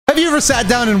you ever sat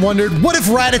down and wondered, what if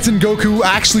Raditz and Goku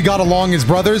actually got along as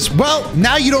brothers? Well,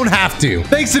 now you don't have to.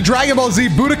 Thanks to Dragon Ball Z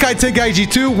Budokai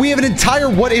Tenkaichi 2, we have an entire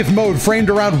what if mode framed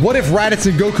around what if Raditz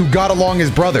and Goku got along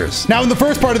as brothers. Now, in the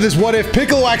first part of this what if,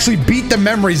 Piccolo actually beat the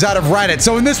memories out of Raditz.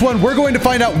 So in this one, we're going to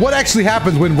find out what actually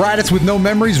happens when Raditz with no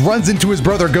memories runs into his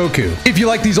brother Goku. If you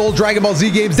like these old Dragon Ball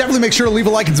Z games, definitely make sure to leave a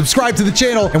like and subscribe to the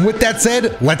channel. And with that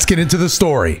said, let's get into the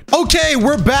story. Okay,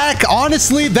 we're back.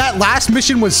 Honestly, that last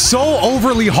mission was so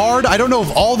overly hard. I don't know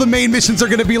if all the main missions are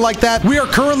going to be like that. We are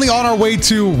currently on our way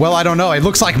to, well, I don't know. It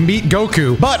looks like meet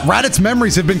Goku, but Raditz's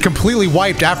memories have been completely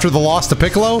wiped after the loss to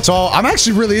Piccolo. So I'm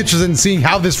actually really interested in seeing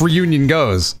how this reunion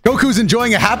goes. Goku's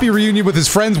enjoying a happy reunion with his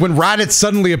friends when Raditz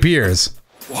suddenly appears.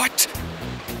 What?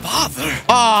 Father?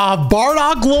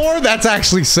 Bardock lore? That's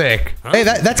actually sick. Huh? Hey,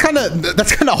 that's kind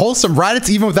of wholesome. Raditz,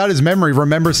 even without his memory,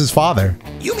 remembers his father.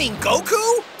 You mean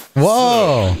Goku?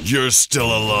 Whoa. So, you're still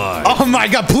alive. Oh my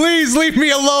god, please leave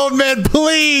me alone, man,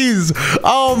 please.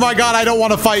 Oh my god, I don't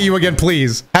want to fight you again,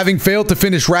 please. Having failed to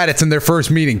finish Raditz in their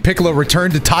first meeting, Piccolo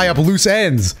returned to tie up loose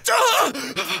ends.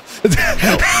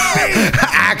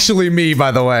 Actually me,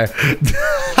 by the way.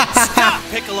 Stop,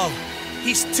 Piccolo.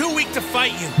 He's too weak to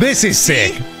fight you. This is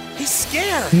sick. He's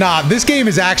scared. Nah, this game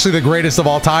is actually the greatest of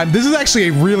all time. This is actually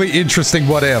a really interesting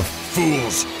what if.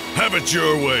 Fools, have it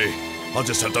your way. I'll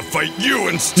just have to fight you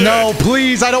instead. No,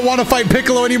 please. I don't want to fight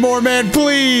Piccolo anymore, man.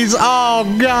 Please.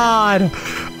 Oh, God.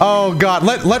 Oh, God.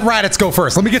 Let Raditz go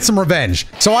first. Let me get some revenge.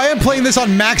 So I am playing this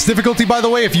on max difficulty, by the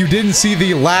way. If you didn't see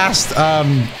the last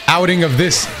outing of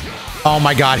this. Oh,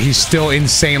 my God. He's still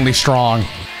insanely strong.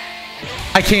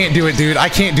 I can't do it, dude. I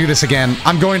can't do this again.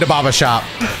 I'm going to Baba Shop.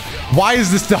 Why is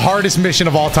this the hardest mission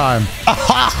of all time?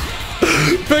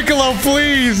 Piccolo,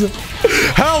 please.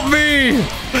 Help me!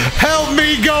 Help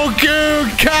me, Goku!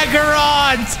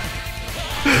 Kakarot!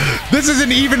 This is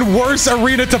an even worse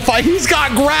arena to fight. He's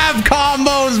got grab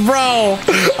combos, bro!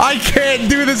 I can't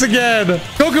do this again.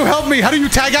 Goku, help me! How do you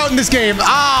tag out in this game?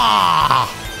 Ah!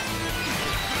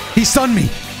 He stunned me!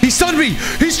 He stunned me!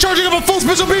 He's charging up a full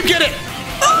special beam! Get it!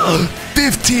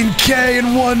 15k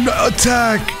in one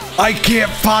attack! I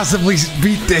can't possibly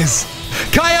beat this.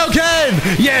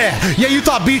 Kaioken! Yeah! Yeah, you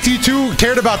thought BT2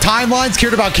 cared about timelines,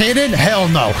 cared about canon? Hell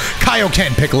no.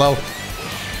 Kaioken, Piccolo.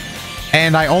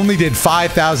 And I only did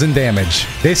 5,000 damage.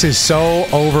 This is so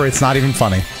over, it's not even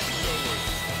funny.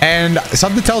 And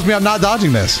something tells me I'm not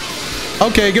dodging this.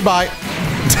 Okay, goodbye.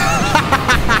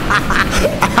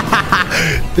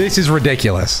 This is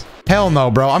ridiculous. Hell no,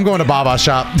 bro. I'm going to Baba's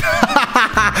shop.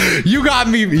 You got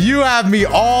me. You have me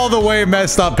all the way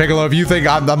messed up, Piccolo, if you think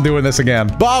I'm doing this again.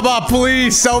 Baba,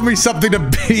 please sell me something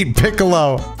to beat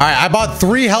Piccolo. All right, I bought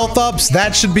 3 health ups.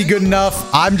 That should be good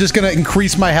enough. I'm just going to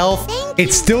increase my health.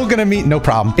 It's still going to mean, no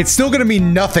problem. It's still going to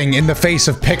mean nothing in the face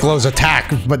of Piccolo's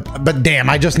attack. But damn,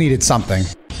 I just needed something.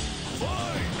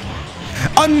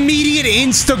 Immediate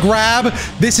insta-grab.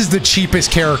 This is the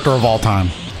cheapest character of all time.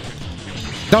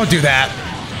 Don't do that.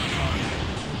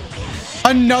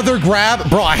 Another grab.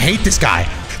 Bro, I hate this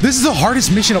guy. This is the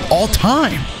hardest mission of all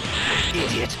time.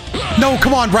 Idiot. No,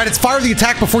 come on, Raditz. Fire the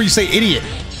attack before you say idiot.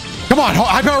 Come on,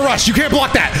 high power rush. You can't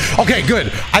block that. Okay,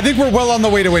 good. I think we're well on the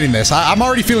way to winning this. I'm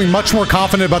already feeling much more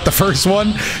confident about the first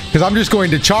one because I'm just going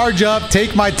to charge up,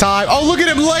 take my time. Oh, look at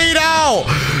him laid out.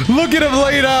 Look at him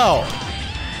laid out.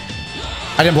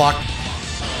 I didn't block.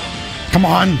 Come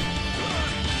on.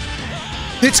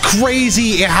 It's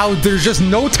crazy how there's just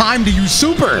no time to use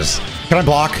supers. Can I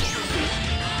block?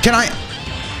 Can I?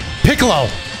 Piccolo.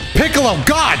 Piccolo.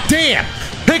 God damn.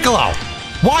 Piccolo.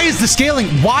 Why is the scaling?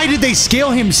 Why did they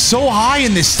scale him so high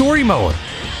in this story mode?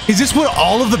 Is this what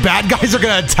all of the bad guys are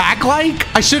going to attack like?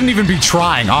 I shouldn't even be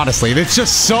trying, honestly. It's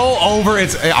just so over.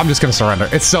 I'm just going to surrender.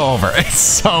 It's so over. It's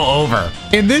so over.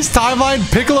 In this timeline,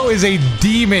 Piccolo is a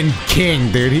demon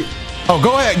king, dude. Oh,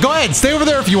 go ahead. Go ahead. Stay over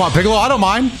there if you want, Piccolo. I don't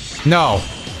mind. No.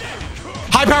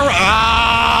 High power.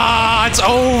 Ah, it's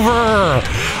over.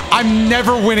 I'm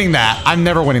never winning that. I'm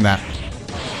never winning that.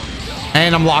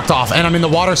 And I'm locked off. And I'm in the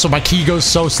water, so my key goes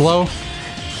so slow.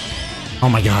 Oh,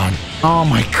 my God. Oh,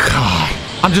 my God.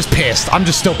 I'm just pissed. I'm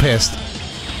just still pissed.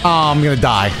 Oh, I'm going to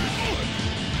die.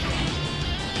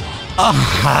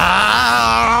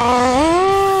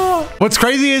 What's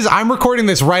crazy is I'm recording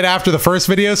this right after the first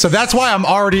video, so that's why I'm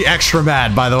already extra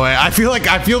mad, by the way. I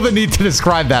feel the need to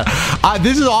describe that.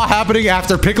 This is all happening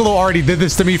after Piccolo already did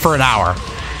this to me for an hour.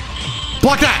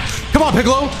 Block that. Come on,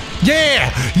 Piccolo.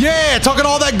 Yeah. Yeah. Talking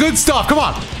all that good stuff. Come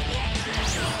on.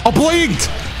 Oh, blinked.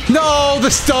 No,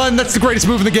 the stun. That's the greatest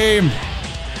move in the game.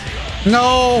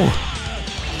 No.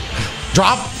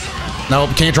 Drop.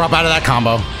 Nope. Can't drop out of that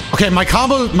combo. Okay, my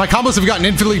combos have gotten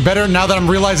infinitely better now that I'm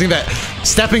realizing that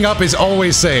stepping up is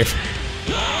always safe.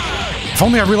 If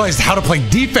only I realized how to play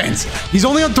defense. He's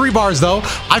only on 3 bars though.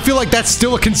 I feel like that's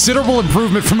still a considerable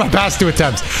improvement from my past 2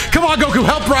 attempts. Come on, Goku,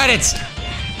 help Raditz.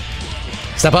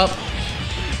 Step up.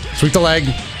 Sweep the leg.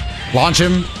 Launch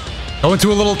him. Go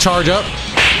into a little charge up.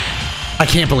 I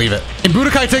can't believe it. In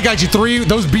Budokai Tenkaichi 3,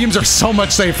 those beams are so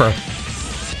much safer.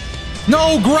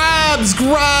 No, grabs.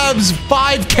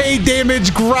 5k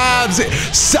damage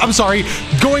grabs. I'm sorry,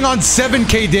 going on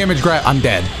 7k damage grab. I'm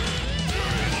dead.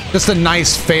 Just a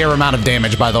nice, fair amount of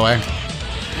damage, by the way.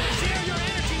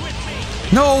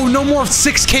 No more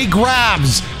 6k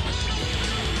grabs.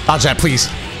 Dodge that, please.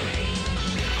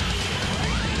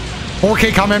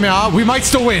 4k Kamehameha. We might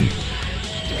still win.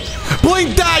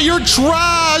 Blink that. You're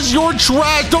trash. You're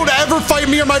trash. Don't ever fight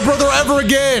me or my brother ever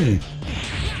again.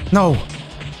 No,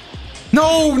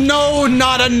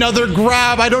 not another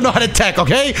grab. I don't know how to tech,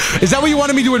 okay? Is that what you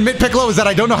wanted me to admit, Piccolo? Is that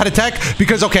I don't know how to tech?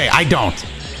 Because, okay, I don't.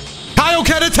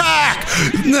 Kaioken attack!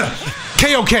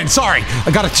 Kaioken, sorry.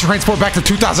 I gotta transport back to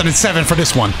 2007 for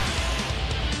this one.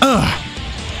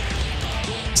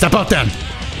 Step up then.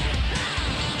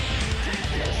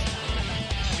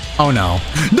 Oh no.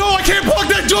 No, I can't block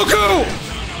that Goku!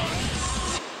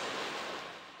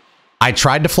 I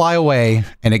tried to fly away,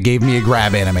 and it gave me a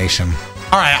grab animation.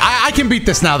 All right, I can beat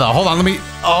this now, though. Hold on, let me...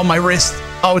 Oh, my wrist.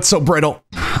 Oh, it's so brittle.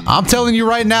 I'm telling you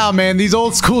right now, man, these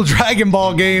old school Dragon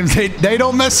Ball games, they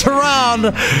don't mess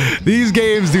around. These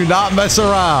games do not mess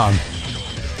around.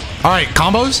 All right,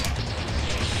 combos.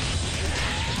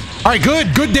 All right,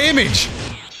 good damage.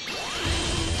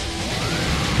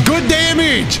 Good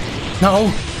damage.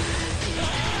 No.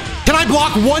 Can I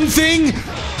block one thing?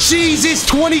 Jesus,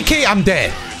 20k. I'm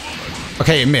dead.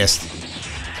 Okay, it missed.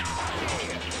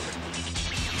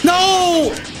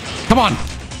 No! Come on.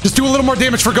 Just do a little more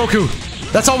damage for Goku.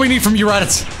 That's all we need from you,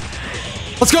 Raditz.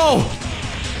 Let's go.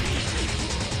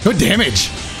 Good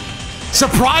damage.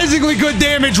 Surprisingly good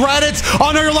damage, Raditz,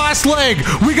 on our last leg.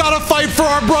 We gotta fight for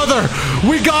our brother.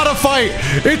 We gotta fight.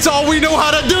 It's all we know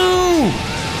how to do.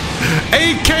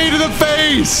 8k to the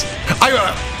face.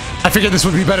 I figured this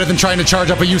would be better than trying to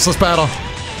charge up a useless battle.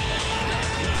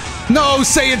 No,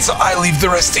 say it's... I leave the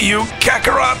rest to you,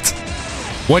 Kakarot.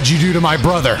 What'd you do to my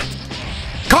brother?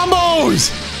 Combos!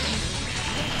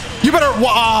 You better...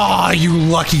 Ah, you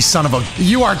lucky son of a...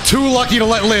 You are too lucky to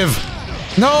let live.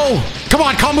 No! Come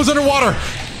on, combos underwater.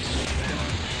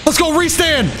 Let's go,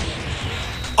 restand.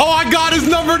 Oh, I got his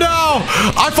number now.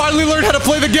 I finally learned how to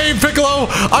play the game, Piccolo.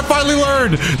 I finally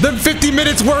learned. Them 50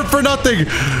 minutes weren't for nothing.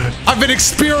 I've been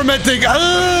experimenting.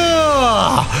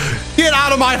 Ugh. Get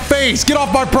out of my face. Get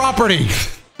off my property.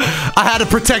 I had to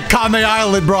protect Kame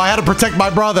Island, bro. I had to protect my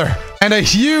brother. And a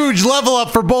huge level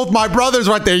up for both my brothers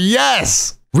right there.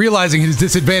 Yes. Realizing his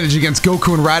disadvantage against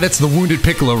Goku and Raditz, the wounded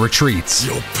Piccolo retreats.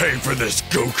 You'll pay for this,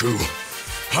 Goku.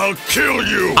 I'll kill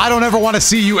you. I don't ever want to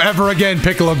see you ever again,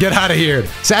 Piccolo. Get out of here.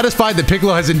 Satisfied that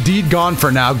Piccolo has indeed gone for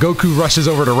now, Goku rushes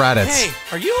over to Raditz. Hey,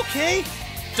 are you okay?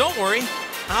 Don't worry.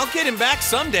 I'll get him back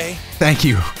someday. Thank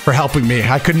you for helping me.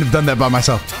 I couldn't have done that by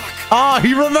myself. Oh,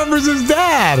 he remembers his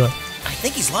dad. I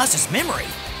think he's lost his memory.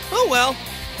 Oh well,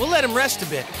 we'll let him rest a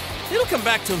bit. It'll come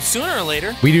back to him sooner or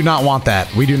later. We do not want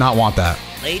that. We do not want that.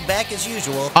 Laid back as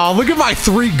usual. Oh, look at my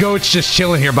 3 goats just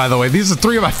chilling here, by the way. These are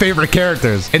 3 of my favorite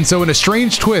characters. And so in a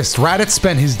strange twist, Raditz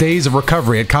spent his days of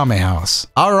recovery at Kame House.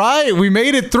 All right, we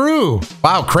made it through.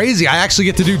 Wow, crazy. I actually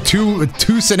get to do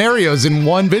two scenarios in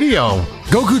one video.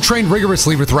 Goku trained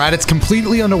rigorously with Raditz,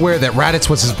 completely unaware that Raditz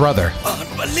was his brother.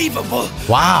 Unbelievable.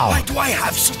 Wow. Why do I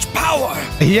have such power?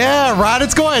 Yeah,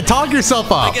 Raditz, go ahead. Talk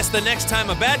yourself up. I guess the next time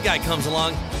a bad guy comes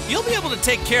along, you'll be able to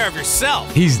take care of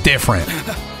yourself. He's different. You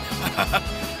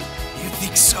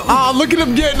think so? Ah, look at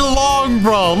him getting along,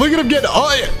 bro. Look at him getting...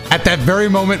 Oh, yeah. At that very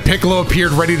moment, Piccolo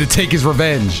appeared ready to take his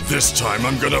revenge. This time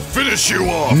I'm gonna finish you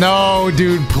off. No,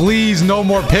 dude, please, no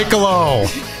more Piccolo.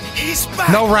 He's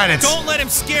back. No Raditz. Don't let him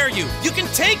scare you. You can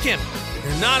take him.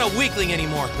 You're not a weakling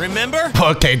anymore, remember?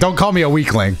 Okay, don't call me a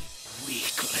weakling.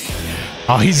 Weakling.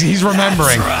 Oh, he's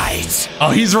remembering. That's right.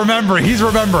 Oh, he's remembering. He's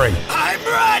remembering. I'm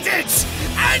Raditz,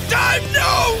 and I'm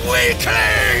no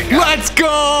weakling. Let's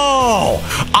go.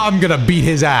 I'm gonna beat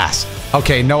his ass.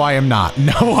 Okay, no, I am not.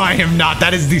 No, I am not.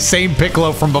 That is the same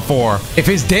Piccolo from before. If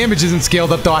his damage isn't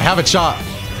scaled up, though, I have a shot.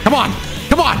 Come on.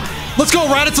 Come on. Let's go,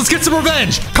 Raditz. Let's get some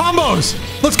revenge. Combos.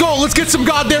 Let's go. Let's get some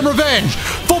goddamn revenge.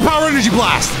 Full power energy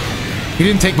blast. He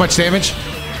didn't take much damage.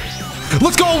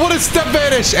 Let's go. What a step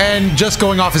vanish. And just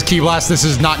going off his ki blast, this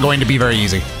is not going to be very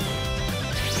easy.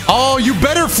 Oh, you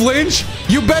better flinch.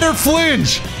 You better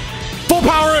flinch. Full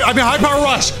power. I mean, high power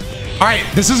rush. All right,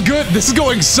 this is good. This is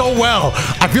going so well.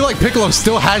 I feel like Piccolo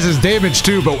still has his damage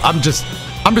too, but I'm just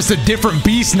a different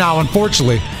beast now,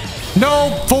 unfortunately.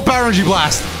 No, full power energy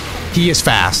blast. He is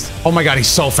fast. Oh my god, he's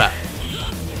so fast.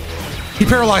 He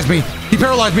paralyzed me. He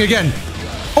paralyzed me again.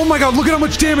 Oh my god, look at how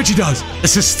much damage he does.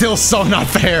 This is still so not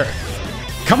fair.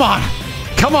 Come on.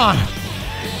 Come on.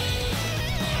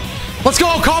 Let's go,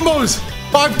 combos.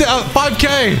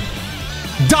 5K.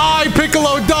 Die,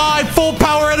 Piccolo, die. Full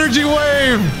power energy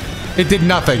wave. It did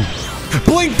nothing.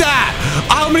 Blink that.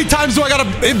 How many times do I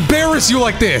gotta embarrass you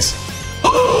like this?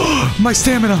 My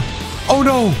stamina. Oh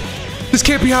no. This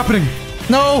can't be happening.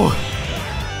 No.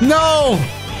 No.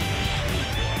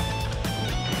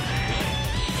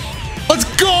 Let's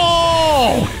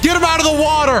go. Get him out of the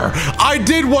water. I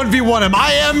did 1v1 him.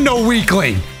 I am no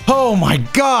weakling. Oh my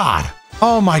god.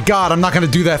 Oh my god. I'm not going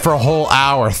to do that for a whole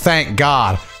hour. Thank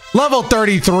god. Level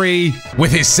 33.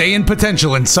 With his Saiyan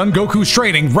potential and Son Goku's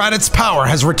training, Raditz's power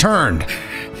has returned.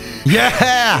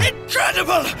 Yeah!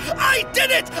 Incredible! I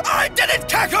did it! I did it,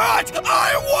 Kakarot!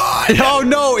 I won! Oh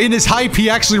no, in his hype, he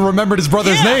actually remembered his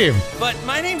brother's name. But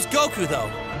my name's Goku,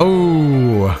 though.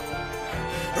 Oh.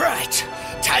 Right.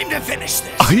 Time to finish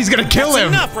this. Oh, he's gonna kill him.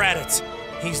 Enough, Raditz.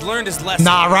 He's learned his lesson.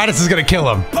 Nah, Raditz is gonna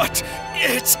kill him. But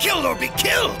it's kill or be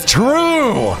killed.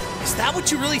 True. Is that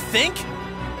what you really think?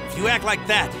 If you act like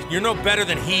that, you're no better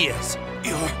than he is.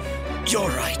 You're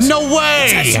right. No way.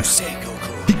 It's as you say,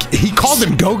 Goku. He called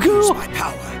him Goku? My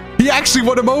power. He actually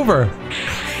won him over.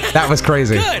 That was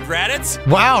crazy. Good, Raditz.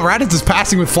 Wow, Raditz is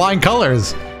passing with flying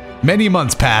colors. Many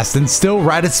months passed, and still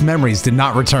Raditz's memories did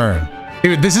not return.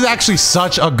 Dude, this is actually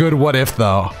such a good what if,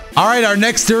 though. All right, our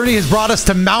next journey has brought us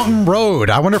to Mountain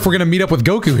Road. I wonder if we're gonna meet up with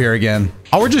Goku here again.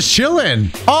 Oh, we're just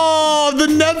chilling. Oh, the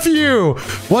nephew.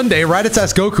 One day, Raditz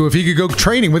asked Goku if he could go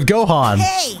training with Gohan.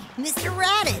 Hey, Mr.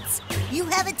 Raditz, you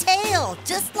have a tail,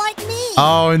 just like me.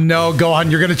 Oh no, Gohan,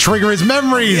 you're gonna trigger his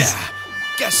memories. Yeah,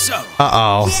 guess so.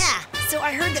 Uh-oh. Yeah, so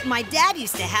I heard that my dad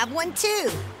used to have one too.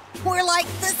 We're like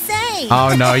the same.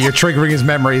 Oh no, you're triggering his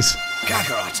memories.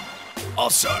 Kakarot.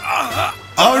 Also,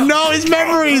 oh no, his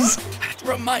memories. That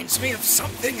reminds me of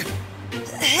something.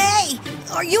 Hey,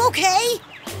 are you okay?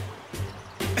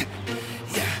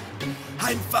 Yeah,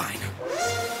 I'm fine.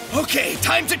 Okay,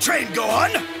 time to train,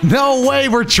 Gohan. No way,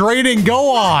 we're training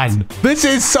Gohan. This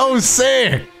is so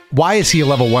sick. Why is he a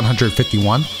level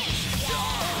 151?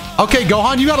 Okay,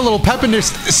 Gohan, you got a little pep in there.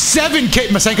 7K,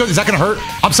 Masenko, is that gonna hurt?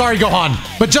 I'm sorry, Gohan,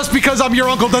 but just because I'm your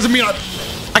uncle doesn't mean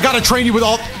I gotta train you with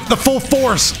all the full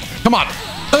force. Come on,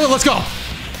 let's go.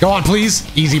 Gohan, please.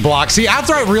 Easy block. See,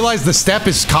 after I realized the step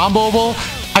is comboable,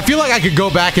 I feel like I could go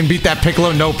back and beat that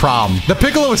Piccolo no problem. The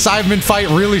Piccolo Cyberman fight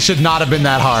really should not have been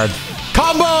that hard.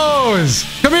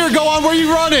 Combos! Come here, Gohan, where are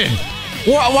you running?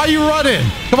 Why are you running?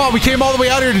 Come on, we came all the way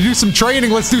out here to do some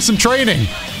training. Let's do some training.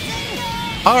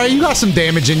 All right, you got some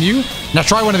damage in you. Now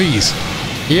try one of these.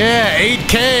 Yeah,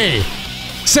 8K.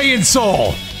 Saiyan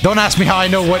Soul. Don't ask me how I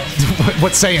know what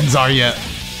Saiyans are yet.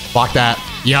 Block that.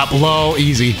 Yup, low,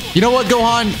 easy. You know what,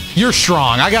 Gohan? You're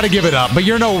strong. I gotta give it up, but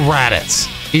you're no Raditz.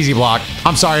 Easy block.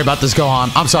 I'm sorry about this, Gohan.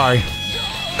 I'm sorry.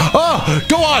 Oh,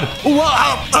 Gohan!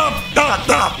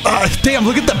 Damn,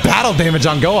 look at the battle damage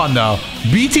on Gohan, though.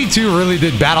 BT2 really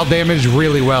did battle damage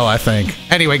really well, I think.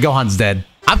 Anyway, Gohan's dead.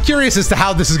 I'm curious as to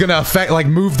how this is going to affect, like,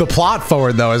 move the plot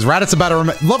forward, though. Is Raditz about to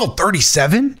level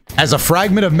 37? As a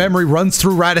fragment of memory runs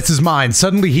through Raditz's mind,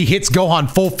 suddenly he hits Gohan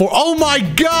full force. Oh my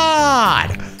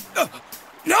god!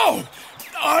 No!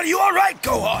 Are you all right,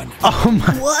 Gohan? Oh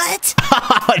my... What?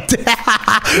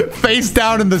 Face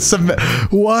down in the cement.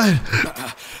 What?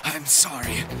 I'm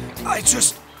sorry.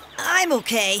 I'm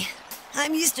okay.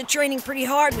 I'm used to training pretty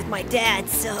hard with my dad,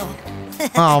 so...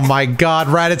 Oh my god,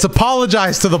 Raditz,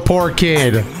 apologize to the poor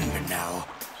kid. I remember now.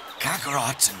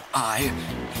 Kakarot and I,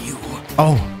 you...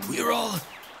 Oh. We're all...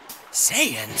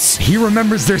 Saiyans. He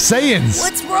remembers their Saiyans.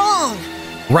 What's wrong?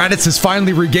 Raditz has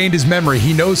finally regained his memory.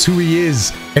 He knows who he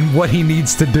is and what he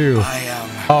needs to do. I am...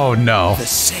 Oh no. The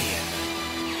Saiyan.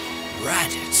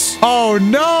 Raditz. Oh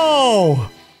no!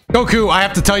 Goku, I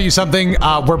have to tell you something.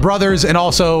 We're brothers, and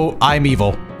also, I'm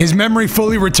evil. His memory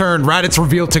fully returned. Raditz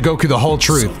revealed to Goku the whole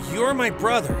truth. So you're my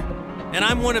brother, and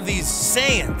I'm one of these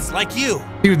Saiyans, like you.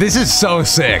 Dude, this is so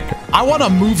sick. I want a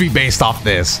movie based off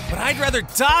this. But I'd rather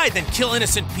die than kill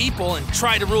innocent people and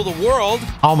try to rule the world.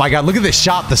 Oh my god, look at this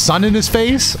shot. The sun in his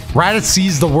face. Raditz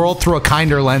sees the world through a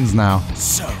kinder lens now.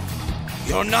 So,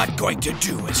 you're not going to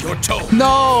do as you're told.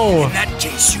 No! In that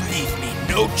case, you leave me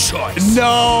no choice.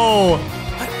 No!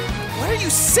 What are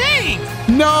you saying?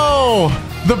 No!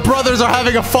 The brothers are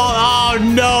having a fall. Oh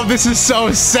no, this is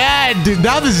so sad, dude.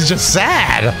 Now this is just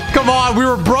sad. Come on, we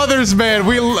were brothers, man.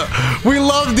 We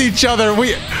loved each other.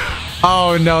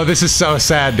 Oh no, this is so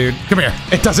sad, dude. Come here.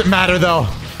 It doesn't matter though.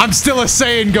 I'm still a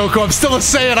Saiyan, Goku. I'm still a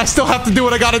Saiyan. I still have to do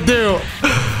what I gotta do.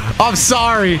 I'm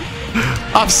sorry.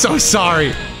 I'm so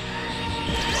sorry.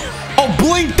 Oh,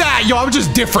 blink that. Yo, I'm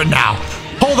just different now.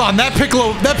 Hold on. That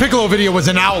Piccolo video was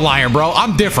an outlier, bro.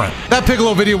 I'm different. That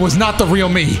Piccolo video was not the real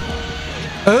me.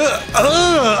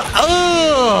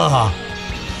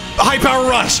 High power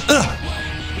rush.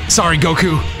 Sorry,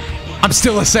 Goku. I'm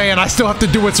still a Saiyan. I still have to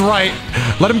do what's right.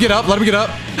 Let him get up. Let him get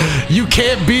up. You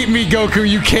can't beat me, Goku.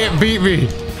 You can't beat me.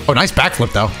 Oh, nice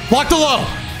backflip, though. Block the low.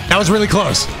 That was really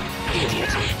close.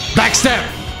 Back step.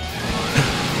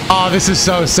 Oh, this is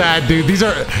so sad, dude. These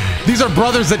are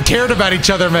brothers that cared about each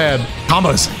other, man.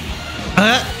 Combos.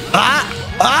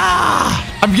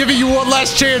 I'm giving you one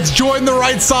last chance. Join the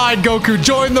right side, Goku.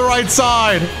 Join the right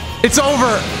side. It's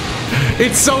over.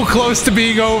 It's so close to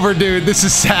being over, dude. This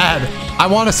is sad. I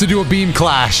want us to do a beam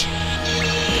clash.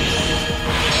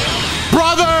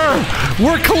 Brother!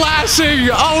 We're clashing!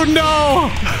 Oh no!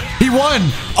 He won!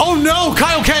 Oh no!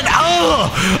 Kaioken!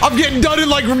 I'm getting done in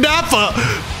like Nappa!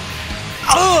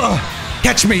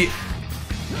 Catch me!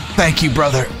 Thank you,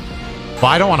 brother. Well,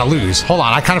 I don't want to lose. Hold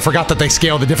on, I kind of forgot that they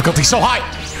scale the difficulty so high.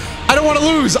 I don't want to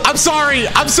lose! I'm sorry!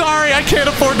 I'm sorry! I can't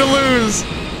afford to lose!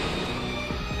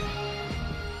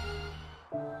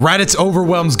 Raditz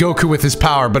overwhelms Goku with his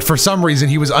power, but for some reason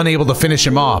he was unable to finish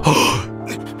him off.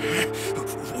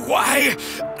 Why?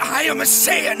 I am a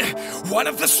Saiyan, one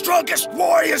of the strongest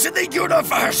warriors in the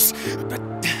universe.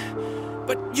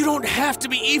 But you don't have to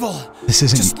be evil. This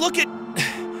isn't. Just look at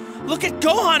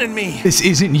Gohan and me. This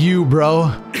isn't you,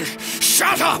 bro.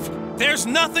 Shut up! There's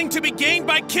nothing to be gained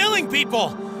by killing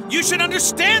people. You should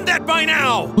understand that by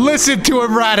now. Listen to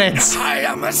him, Raditz. I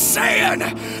am a Saiyan.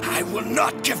 I will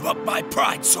not give up my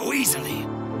pride so easily.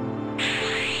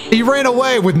 He ran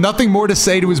away with nothing more to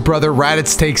say to his brother.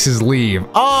 Raditz takes his leave.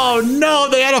 Oh no,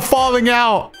 they had a falling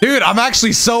out. Dude, I'm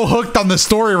actually so hooked on the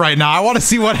story right now. I want to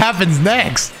see what happens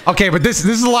next. Okay, but this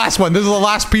is the last one. This is the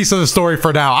last piece of the story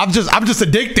for now. I'm just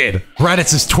addicted.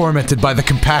 Raditz is tormented by the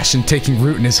compassion taking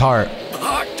root in his heart.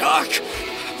 Doc,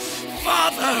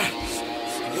 Father,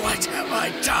 what have I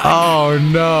done? Oh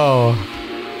no.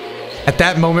 At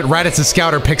that moment, Raditz's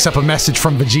scouter picks up a message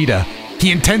from Vegeta.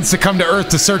 He intends to come to Earth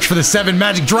to search for the 7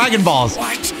 magic Dragon Balls.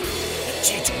 What?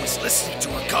 Vegeta was listening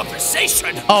to a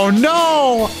conversation. Oh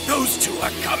no! Those two are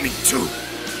coming to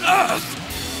Earth.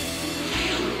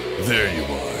 There you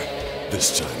are.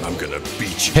 This time I'm gonna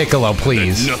beat you. Piccolo,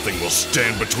 please. And nothing will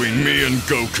stand between me and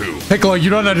Goku. Piccolo, you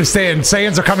don't understand.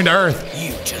 Saiyans are coming to Earth.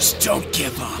 You just don't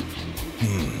give up.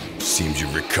 Seems you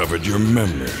recovered your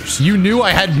memories. You knew I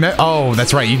had oh,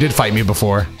 that's right. You did fight me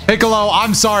before. Piccolo,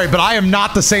 I'm sorry, but I am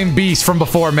not the same beast from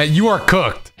before, man. You are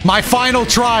cooked. My final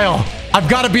trial. I've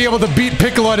got to be able to beat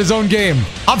Piccolo at his own game.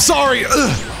 I'm sorry.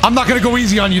 I'm not going to go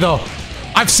easy on you, though.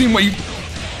 I've seen what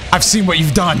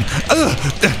you've done.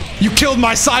 You killed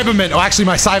my Cyberman. Oh, actually,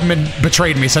 my Cyberman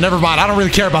betrayed me, so never mind. I don't really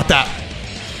care about that.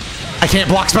 I can't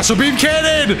block Special Beam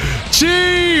Cannon.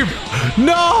 Cheap.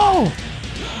 No.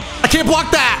 I can't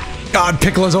block that. God,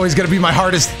 Piccolo's always gonna be my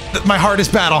hardest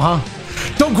battle, huh?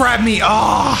 Don't grab me.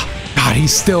 Oh, God,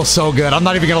 he's still so good. I'm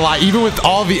not even gonna lie. Even with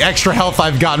all the extra health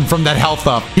I've gotten from that health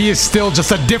up, he is still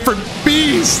just a different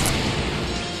beast.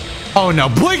 Oh no,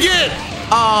 blink it.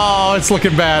 Oh, it's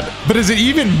looking bad. But is it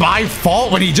even my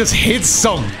fault when he just hits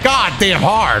so goddamn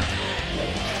hard?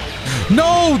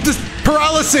 No, this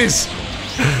paralysis.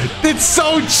 It's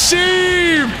so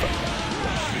cheap.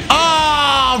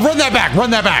 Ah, run that back. Run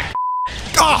that back.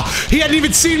 Oh, he hadn't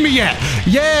even seen me yet.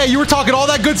 Yeah, you were talking all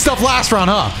that good stuff last round,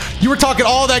 huh? You were talking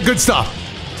all that good stuff.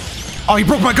 Oh, he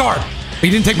broke my guard.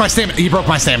 He didn't take my stamina. He broke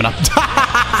my stamina.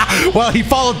 Well, he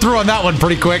followed through on that one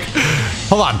pretty quick.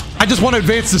 Hold on. I just want to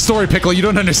advance the story, Piccolo. You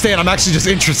don't understand. I'm actually just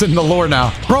interested in the lore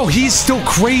now. Bro, he's still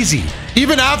crazy.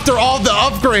 Even after all the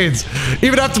upgrades.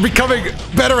 Even after becoming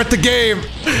better at the game.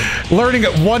 Learning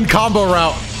one combo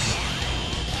route.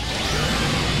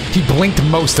 He blinked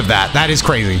most of that. That is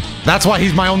crazy. That's why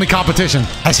he's my only competition.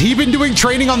 Has he been doing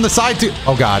training on the side too?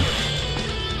 Oh, God.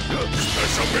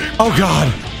 Oh,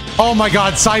 God. Oh, my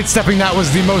God. Sidestepping that was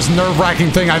the most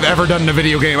nerve-wracking thing I've ever done in a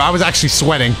video game. I was actually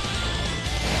sweating.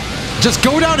 Just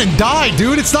go down and die,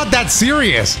 dude. It's not that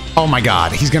serious. Oh, my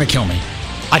God. He's going to kill me.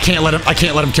 I can't let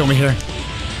him kill me here.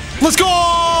 Let's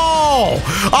go!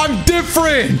 I'm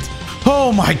different.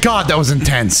 Oh, my God. That was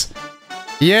intense.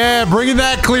 Yeah, bringing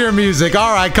that clear music.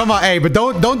 All right, come on. Hey, but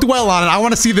don't dwell on it. I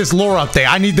want to see this lore update.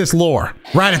 I need this lore.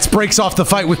 Raditz breaks off the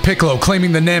fight with Piccolo,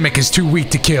 claiming the Namek is too weak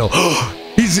to kill.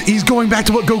 He's going back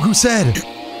to what Goku said.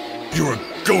 You were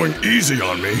going easy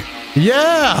on me.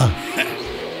 Yeah.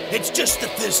 It's just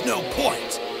that there's no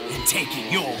point. and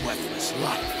taking your worthless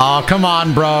life. Oh, come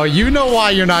on, bro. You know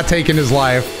why you're not taking his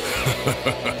life.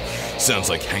 Sounds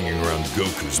like hanging around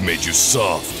Goku's made you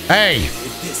soft. Hey.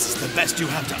 If this is the best you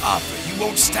have to offer, you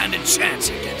won't stand a chance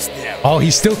against them. Oh,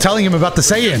 he's still telling him about the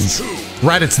Saiyans.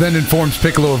 Raditz then informs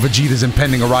Piccolo of Vegeta's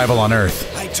impending arrival on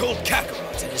Earth. I told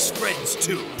Kakarot and his friends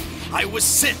too. I was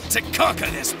sent to conquer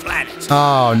this planet.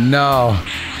 Oh, no.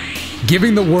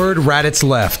 Giving the word, Raditz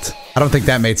left. I don't think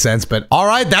that made sense, but all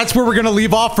right, that's where we're going to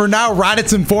leave off for now.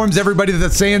 Raditz informs everybody that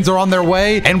the Saiyans are on their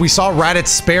way, and we saw Raditz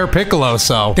spare Piccolo,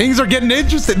 so things are getting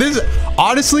interesting.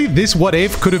 Honestly, this What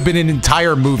If could have been an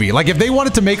entire movie. Like, if they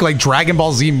wanted to make, like, Dragon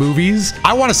Ball Z movies,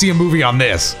 I want to see a movie on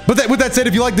this. But with that said,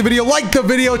 if you liked the video, like the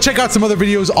video. Check out some other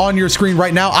videos on your screen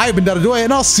right now. I have been Dotodoya,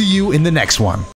 and I'll see you in the next one.